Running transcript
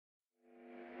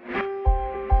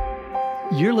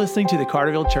You're listening to the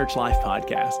Carterville Church Life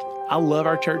Podcast. I love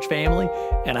our church family,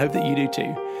 and I hope that you do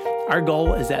too. Our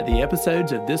goal is that the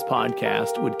episodes of this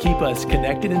podcast would keep us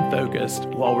connected and focused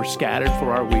while we're scattered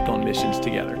for our week on missions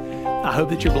together. I hope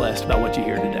that you're blessed by what you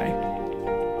hear today.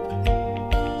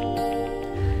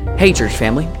 Hey church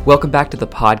family, welcome back to the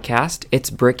podcast. It's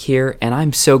Brick here, and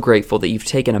I'm so grateful that you've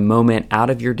taken a moment out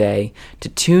of your day to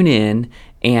tune in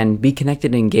and be connected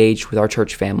and engaged with our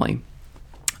church family.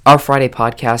 Our Friday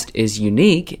podcast is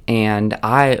unique, and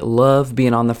I love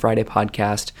being on the Friday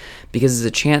podcast because it's a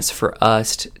chance for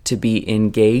us to be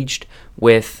engaged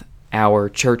with our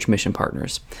church mission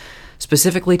partners.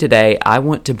 Specifically today, I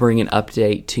want to bring an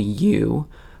update to you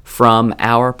from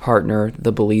our partner,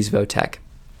 the Belize Votech.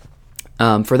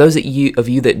 For those of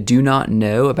you that do not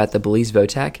know about the Belize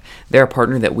Votech, they're a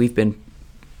partner that we've been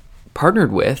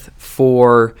partnered with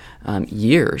for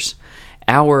years.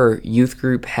 Our youth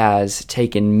group has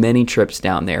taken many trips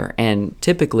down there, and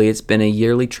typically it's been a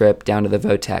yearly trip down to the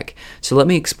Votech. So let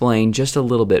me explain just a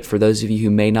little bit for those of you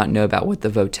who may not know about what the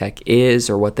Votech is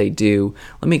or what they do.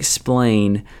 Let me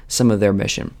explain some of their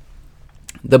mission.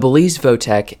 The Belize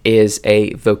Votech is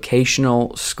a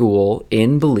vocational school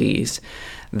in Belize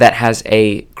that has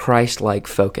a Christ-like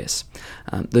focus.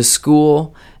 The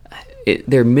school,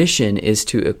 their mission is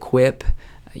to equip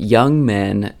young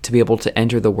men to be able to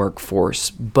enter the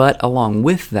workforce, but along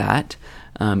with that,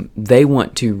 they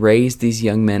want to raise these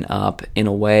young men up in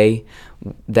a way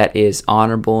that is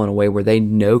honorable, in a way where they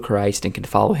know Christ and can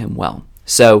follow Him well.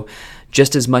 So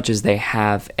just as much as they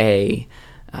have a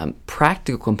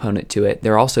practical component to it,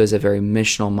 there also is a very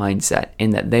missional mindset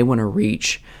in that they want to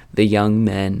reach the young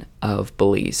men of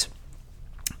Belize.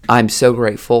 I'm so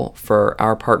grateful for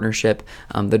our partnership.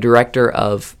 The director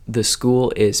of the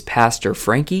school is Pastor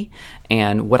Frankie,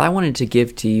 and what I wanted to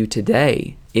give to you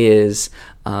today is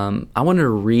I wanted to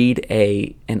read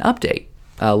an update,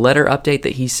 a letter update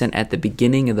that he sent at the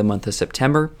beginning of the month of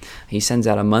September. He sends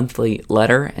out a monthly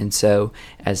letter, and so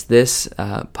as this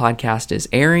podcast is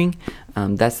airing,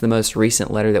 that's the most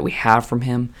recent letter that we have from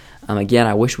him. Again,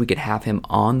 I wish we could have him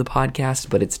on the podcast,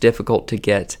 but it's difficult to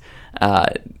get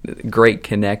great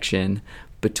connection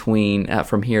between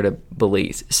from here to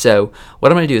Belize. So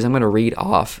what I'm going to do is I'm going to read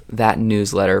off that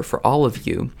newsletter for all of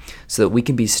you so that we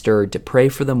can be stirred to pray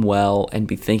for them well and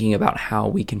be thinking about how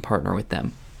we can partner with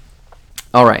them.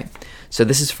 All right, so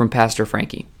this is from Pastor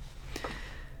Frankie.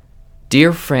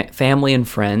 Dear family and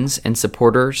friends and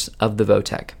supporters of the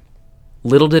Votech,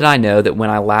 little did I know that when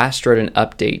I last wrote an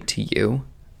update to you,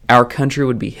 our country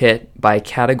would be hit by a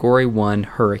Category 1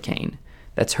 hurricane.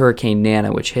 That's Hurricane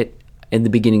Nana, which hit in the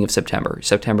beginning of September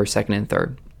 2nd and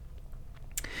 3rd.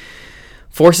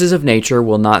 Forces of nature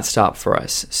will not stop for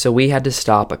us, so we had to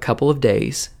stop a couple of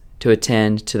days to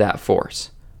attend to that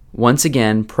force. Once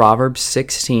again, Proverbs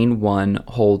 16:1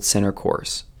 holds center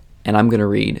course. And I'm going to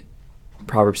read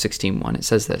Proverbs 16:1. It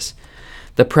says this: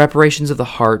 the preparations of the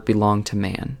heart belong to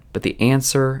man, but the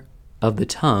answer of the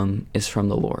tongue is from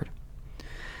the Lord.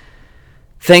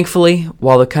 Thankfully,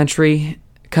 while the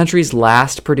country's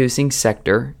last producing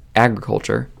sector,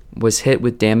 agriculture, was hit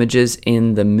with damages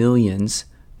in the millions,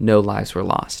 no lives were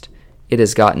lost. It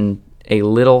has gotten a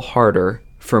little harder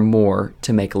for more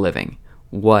to make a living.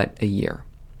 What a year.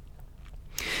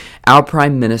 Our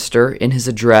Prime Minister, in his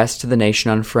address to the nation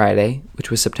on Friday,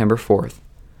 which was September 4th,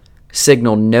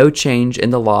 signaled no change in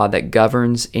the law that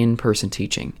governs in-person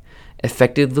teaching,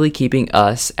 effectively keeping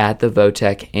us at the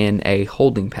Votech in a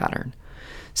holding pattern,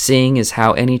 seeing as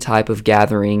how any type of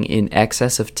gathering in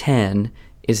excess of 10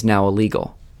 is now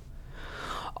illegal.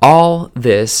 All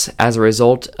this as a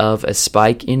result of a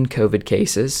spike in COVID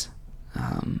cases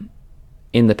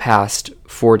in the past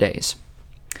 4 days.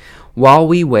 While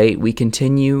we wait, we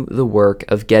continue the work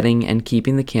of getting and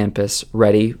keeping the campus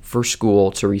ready for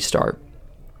school to restart,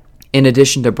 in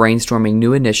addition to brainstorming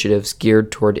new initiatives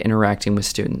geared toward interacting with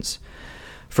students.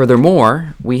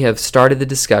 Furthermore, we have started the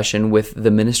discussion with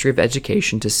the Ministry of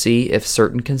Education to see if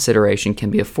certain consideration can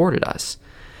be afforded us.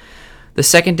 The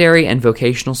secondary and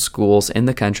vocational schools in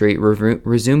the country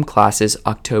resume classes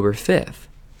October 5th,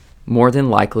 more than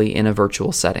likely in a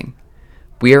virtual setting.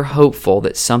 We are hopeful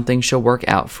that something shall work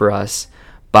out for us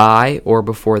by or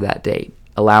before that date,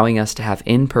 allowing us to have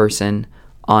in-person,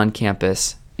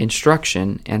 on-campus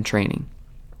instruction and training.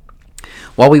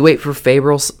 While we wait for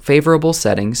favorable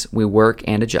settings, we work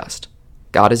and adjust.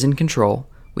 God is in control.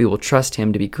 We will trust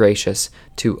Him to be gracious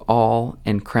to all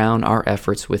and crown our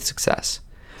efforts with success.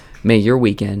 May your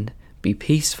weekend be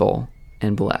peaceful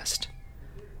and blessed.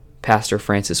 Pastor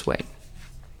Francis Wade.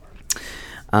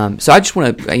 So I just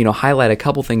want to highlight a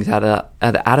couple things out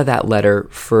of that letter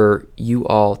for you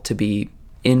all to be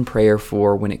in prayer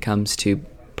for when it comes to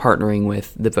partnering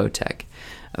with the VOTEC.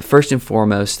 First and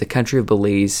foremost, the country of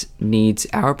Belize needs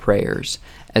our prayers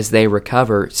as they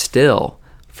recover still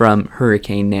from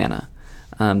Hurricane Nana,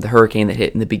 the hurricane that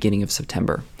hit in the beginning of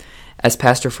September. As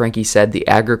Pastor Frankie said, the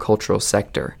agricultural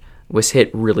sector was hit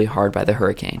really hard by the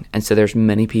hurricane. And so there's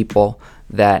many people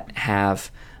that have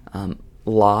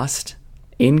lost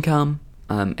income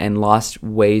and lost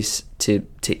ways to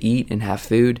eat and have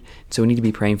food. So we need to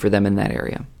be praying for them in that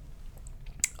area.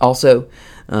 Also,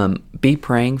 be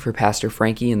praying for Pastor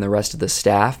Frankie and the rest of the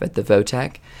staff at the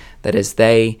VOTEC, that as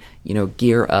they,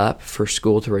 gear up for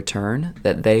school to return,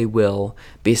 that they will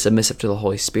be submissive to the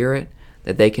Holy Spirit,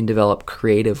 that they can develop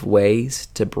creative ways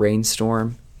to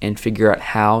brainstorm and figure out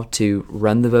how to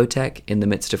run the VOTEC in the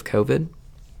midst of COVID.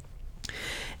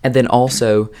 And then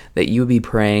also that you would be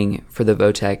praying for the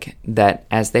VOTEC that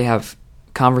as they have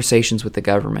conversations with the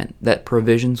government, that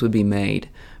provisions would be made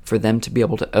for them to be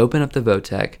able to open up the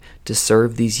VOTEC to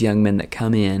serve these young men that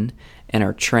come in and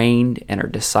are trained and are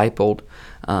discipled.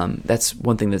 That's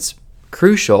one thing that's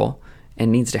crucial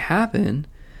and needs to happen,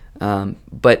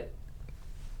 but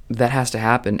that has to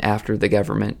happen after the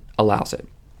government allows it.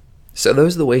 So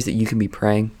those are the ways that you can be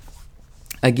praying.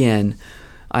 Again,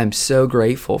 I'm so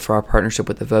grateful for our partnership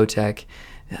with the VOTEC.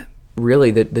 Really,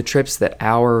 the trips that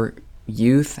our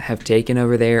youth have taken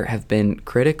over there have been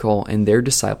critical in their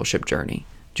discipleship journey,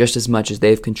 just as much as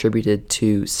they've contributed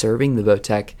to serving the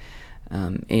VOTEC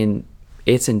in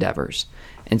its endeavors.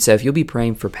 And so if you'll be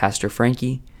praying for Pastor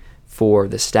Frankie, for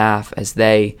the staff as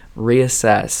they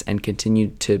reassess and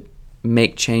continue to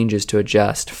make changes to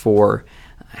adjust for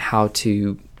how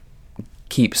to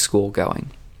keep school going.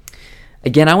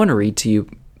 Again, I want to read to you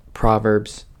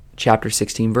Proverbs chapter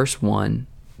 16, verse 1,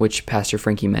 which Pastor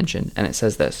Frankie mentioned, and it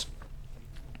says this: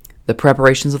 "The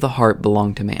preparations of the heart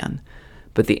belong to man,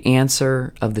 but the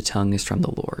answer of the tongue is from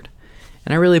the Lord."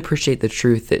 And I really appreciate the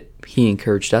truth that he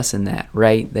encouraged us in that,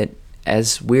 right? That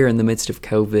as we're in the midst of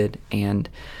COVID and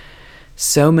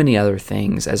so many other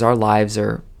things, as our lives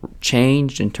are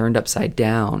changed and turned upside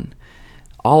down,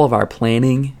 all of our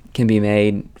planning can be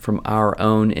made from our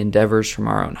own endeavors, from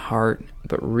our own heart,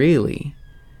 but really,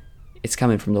 it's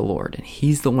coming from the Lord, and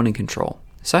he's the one in control.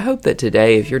 So I hope that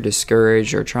today, if you're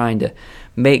discouraged or trying to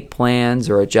make plans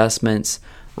or adjustments,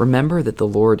 remember that the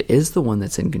Lord is the one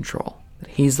that's in control.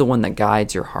 He's the one that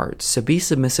guides your heart. So be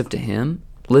submissive to him.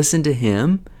 Listen to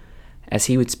him as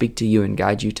he would speak to you and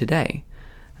guide you today.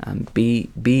 Be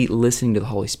listening to the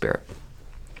Holy Spirit.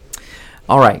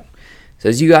 All right. So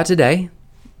as you got today,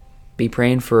 be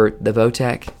praying for the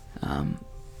VOTEC.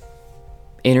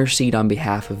 Intercede on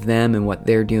behalf of them and what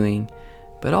they're doing.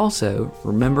 But also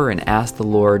remember and ask the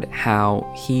Lord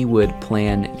how he would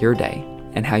plan your day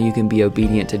and how you can be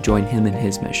obedient to join him in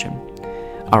his mission.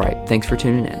 All right. Thanks for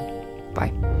tuning in.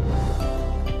 Bye.